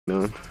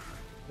noon.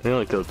 He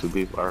only killed 2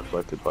 people. I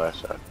reflected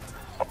last shot.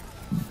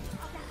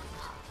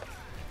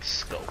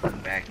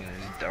 Scoping back in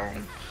his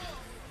dome.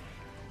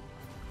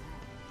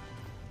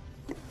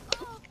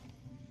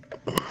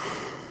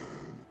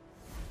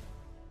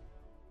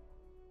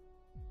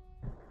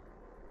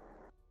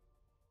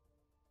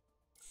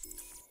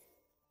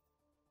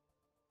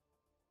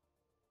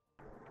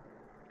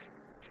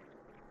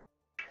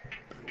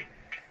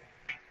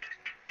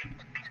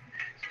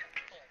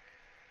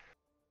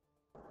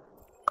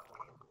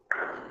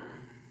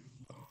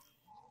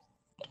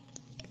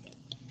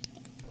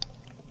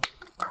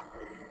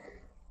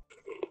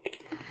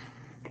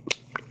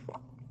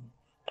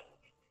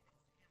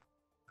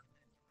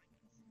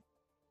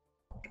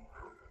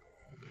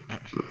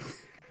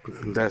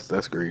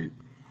 That's greed.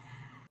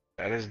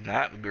 That is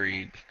not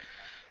greed.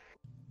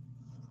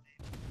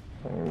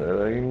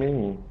 What do you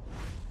mean?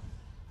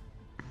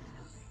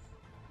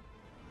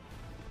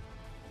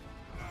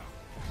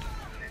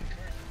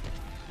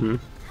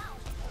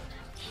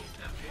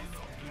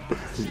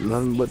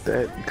 Nothing but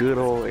that good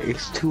old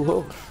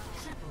H2O.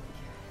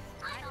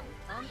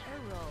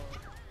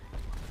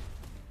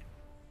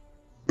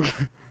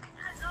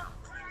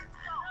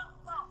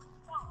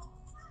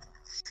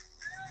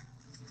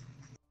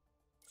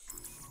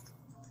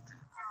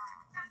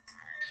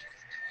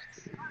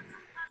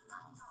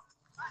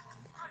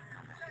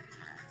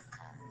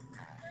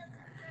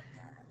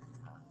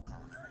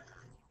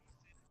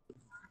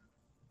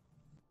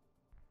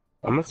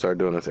 I'm gonna start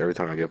doing this every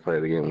time I get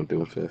played again with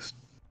Doomfist.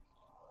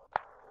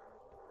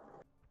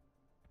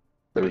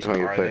 Every time I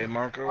get Are played. they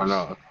Marcos? I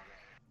know.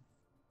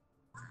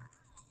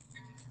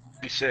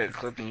 You said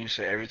clipping. You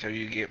said every time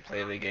you get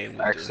play the game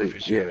with Actually,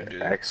 Doomfish, you yeah. have to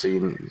do. Actually,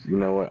 you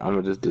know what? I'm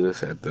gonna just do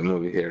this at the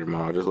movie theater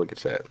tomorrow. Just look at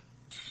chat.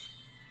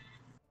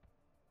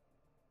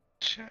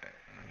 Chat.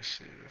 Let me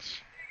see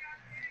this.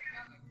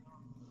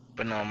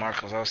 But no,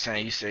 Marcos, I was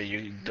saying you said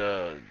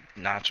the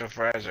nacho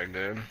fries are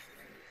good.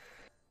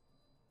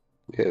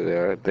 Yeah, they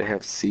are. They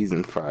have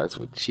seasoned fries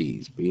with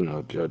cheese, but you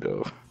know,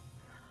 JoJo.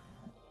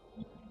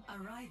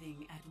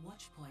 Arriving at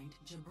Watchpoint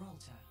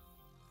Gibraltar.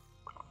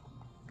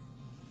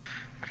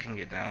 I can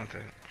get down with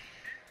it.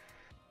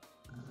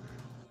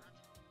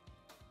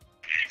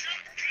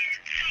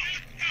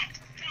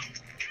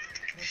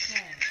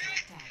 Prepare to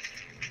attack.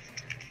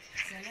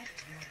 Select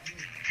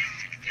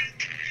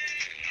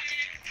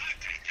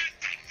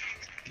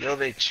your Yo,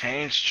 they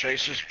changed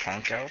Tracer's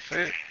punk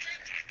outfit?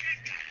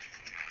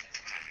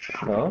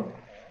 Huh?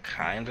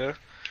 Kinda.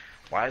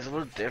 Why does it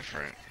look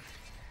different?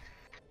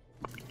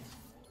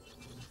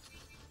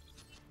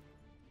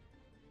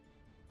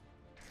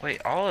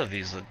 Wait, all of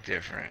these look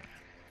different.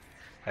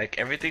 Like,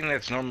 everything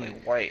that's normally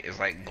white is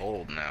like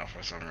gold now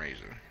for some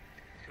reason.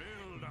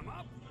 Build 'em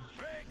up,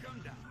 break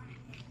 'em down.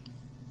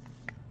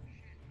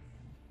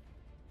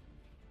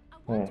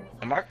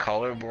 Am I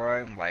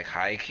colorblind? Like,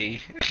 high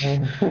key?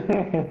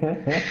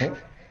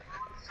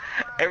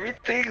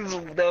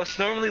 Everything that's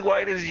normally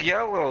white is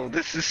yellow.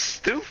 This is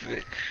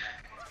stupid.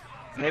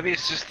 Maybe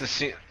it's just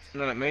the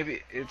no,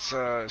 maybe it's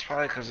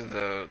probably because of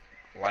the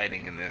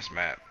lighting in this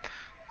map.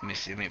 Let me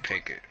see. Let me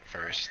pick it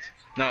first.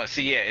 No,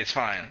 see, yeah, it's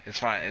fine. It's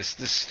fine. It's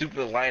this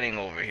stupid lighting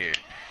over here.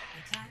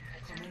 attack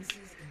commences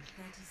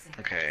in 30 seconds.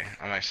 Okay,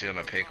 I'm actually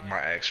gonna pick my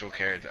actual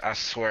character. I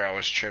swear I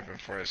was tripping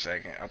for a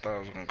second. I thought I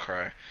was gonna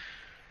cry.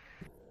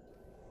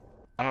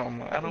 I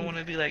don't want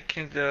to be like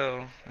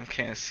Kendo. I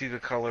can't see the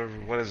color.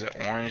 What is it?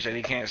 Orange that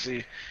he can't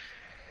see.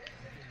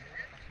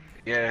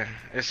 Yeah,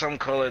 it's some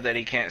color that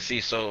he can't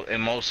see. So in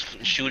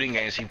most shooting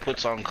games, he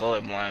puts on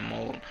colorblind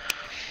mode.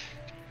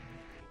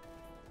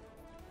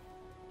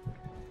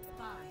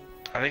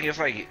 I think it's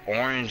like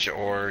orange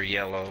or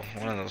yellow.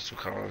 One of those two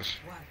colors.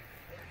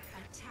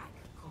 Attack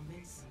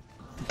commencing.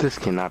 This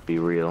cannot be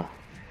real.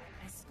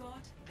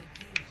 Escort the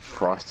cage.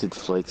 Frosted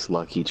Flakes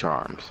Lucky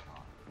Charms.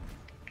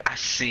 I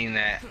seen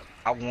that.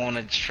 I want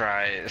to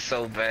try it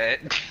so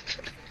bad.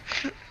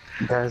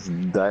 That's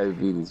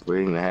diabetes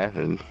waiting to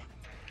happen.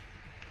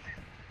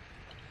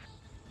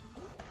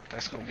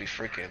 That's gonna be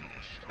freaking.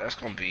 That's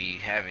gonna be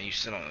having you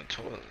sit on the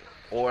toilet.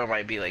 Or it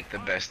might be like the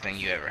best thing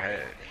you ever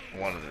had.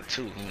 One of the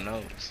two, who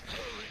knows?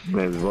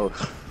 Maybe both.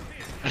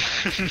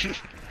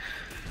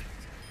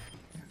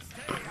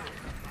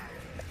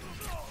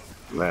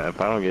 Man,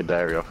 if I don't get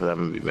diarrhea off of that,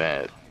 I'm gonna be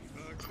mad.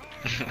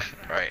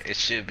 Right, it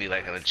should be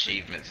like an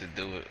achievement to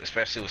do it,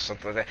 especially with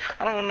something like that.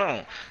 I don't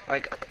know.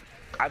 Like,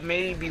 I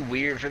may be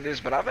weird for this,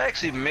 but I've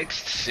actually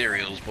mixed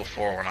cereals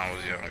before when I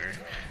was younger.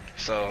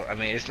 So, I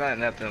mean, it's not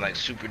nothing like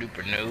super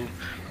duper new,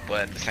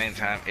 but at the same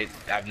time,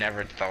 I've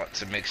never thought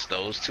to mix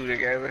those two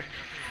together.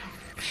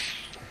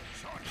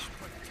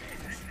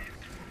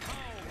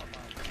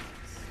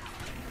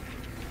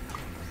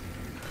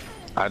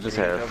 I just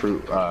had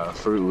Fruit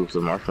Loops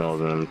and marshmallows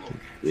in them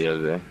the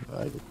other day,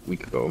 like a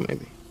week ago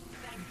maybe.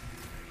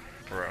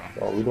 Bro.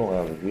 Oh, we don't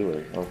have a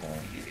viewer. Okay.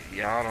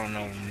 Y'all don't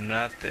know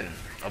nothing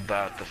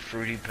about the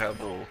Fruity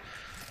Pebble,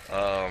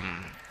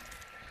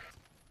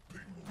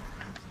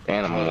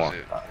 Animal what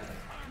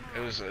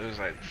was it? It was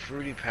like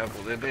Fruity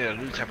Pebbles. They made a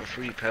new type of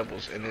Fruity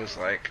Pebbles, and it was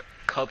like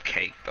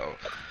cupcake though.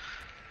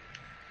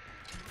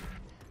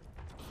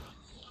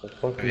 The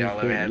fuck Maybe you I'll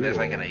ever think have you this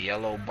like in are? a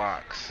yellow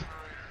box.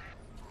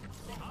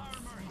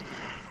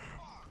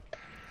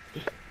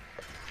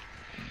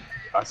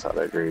 I saw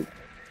that grade.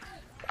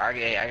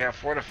 I got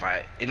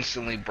fortified.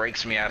 Instantly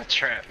breaks me out of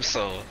trap,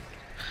 so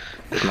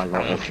It's not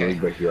gonna I'm instantly okay.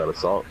 break you out of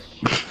salt.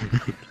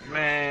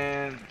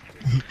 Man,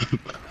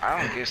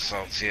 I don't get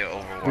salty at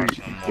Overwatch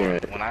You no more.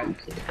 can't. When I You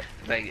can't.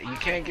 like, you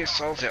can't get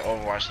salty at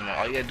Overwatch no more.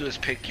 All you gotta do is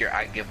pick your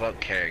I give up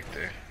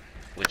character,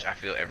 which I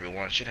feel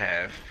everyone should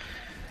have.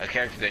 A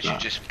character that you Nah.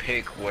 just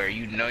pick where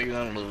you know you're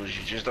gonna lose,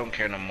 you just don't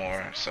care no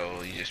more,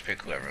 so you just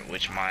pick whoever.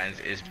 Which mine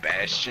is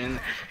Bastion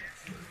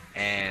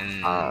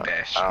and I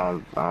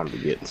Bastion. don't be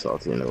getting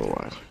salty in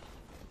Overwatch.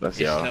 That's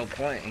It's y'all. no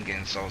point in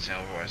getting salty in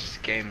Overwatch. This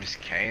game is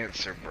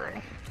cancer,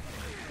 bro.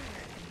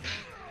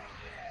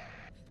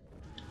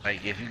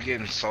 Like, if you're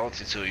getting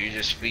salty to it, you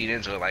just feed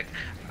into it. Like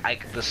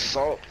the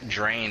salt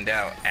drained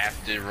out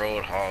after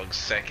Roadhog's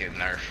second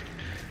nerf.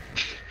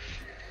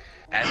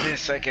 After his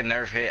second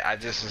nerf hit, I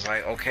just was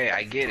like, okay,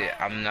 I get it.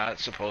 I'm not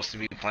supposed to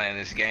be playing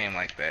this game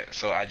like that.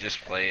 So I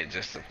just play it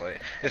just to play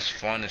it. It's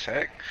fun as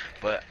heck,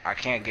 but I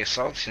can't get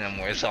salty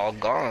anymore. It's all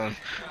gone.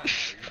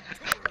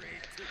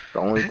 The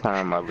only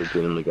time I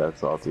legitimately got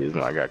salty is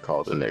when I got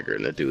called a nigger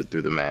and the dude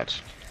threw the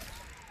match.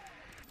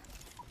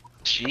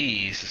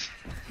 Jeez.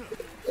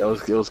 It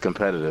was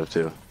competitive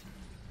too.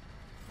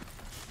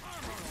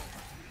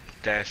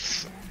 That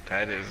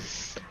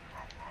is...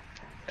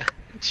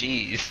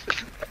 Jeez.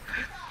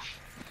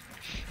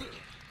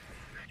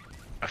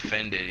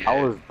 Offended,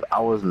 yeah. I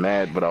was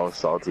mad, but I was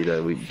salty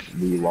that we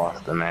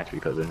lost the match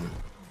because of him.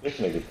 This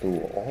nigga threw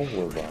all the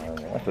way behind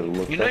me. I should have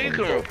looked You know up you and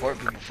can looked. report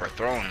people for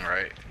throwing,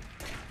 right?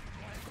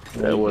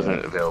 It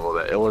wasn't available.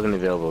 It wasn't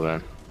available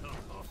then.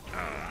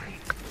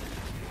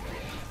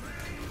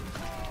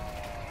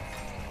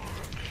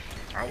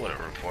 I would have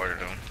reported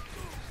him.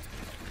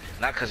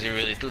 Not because he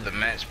really threw the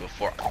match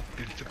before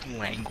offensive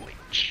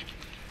language.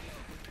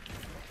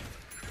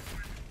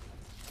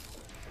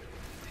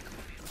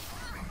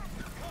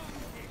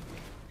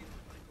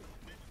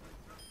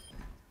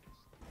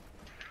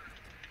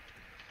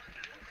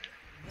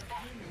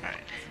 Alright.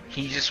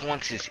 He just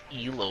wants his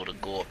elo to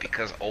go up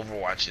because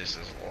Overwatch is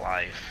his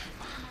life.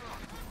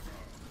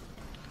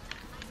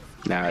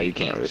 Nah, you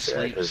can't really say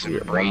that because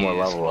one more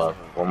level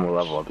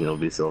up, and you'll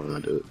be silver,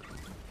 dude.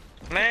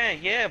 Man,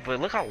 yeah, but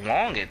look how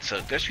long it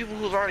took. There's people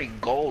who's already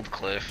gold,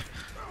 Cliff.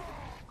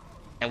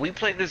 And we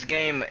play this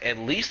game at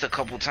least a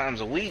couple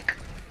times a week.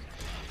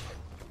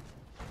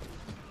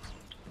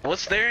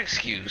 What's their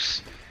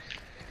excuse?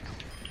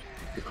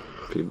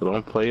 People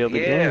don't play other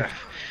Yeah.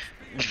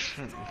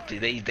 games.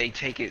 they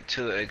take it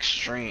to the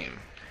extreme.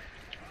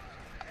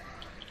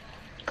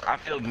 I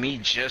feel me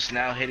just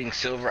now hitting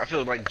silver. I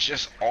feel like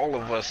just all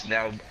of us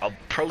now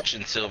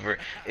approaching silver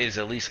is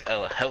at least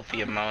a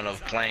healthy amount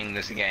of playing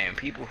this game.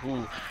 People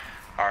who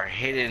are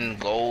hitting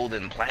gold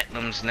and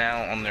platinums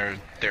now on their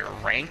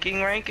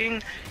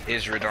ranking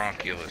is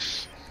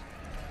ridiculous.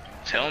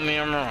 Tell me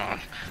I'm wrong.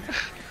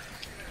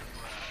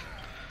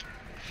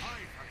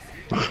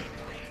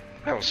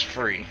 That was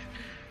free.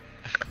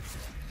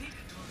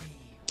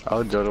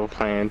 Oh, Jojo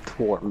playing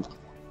Torb.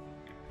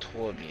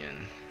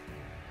 Torbian.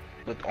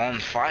 With on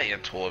fire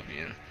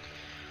Torbian.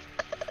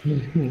 Play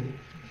of the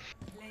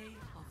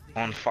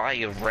On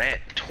fire Rat,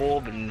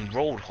 Torb, and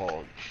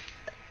Roadhog.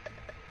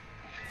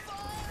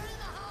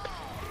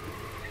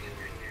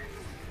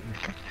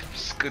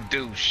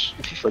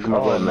 Skadoosh. Look at my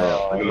boy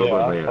now. Look at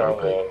my boy I now.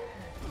 saw that.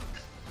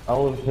 I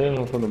was hitting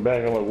him from the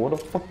back. I'm like, where the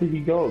fuck did he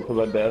go?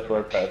 Because I dashed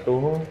right past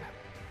through him.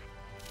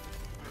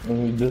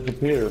 And he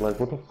disappeared. Like,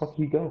 where the fuck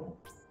did he go?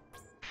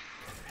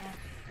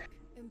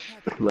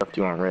 Left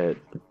you on red.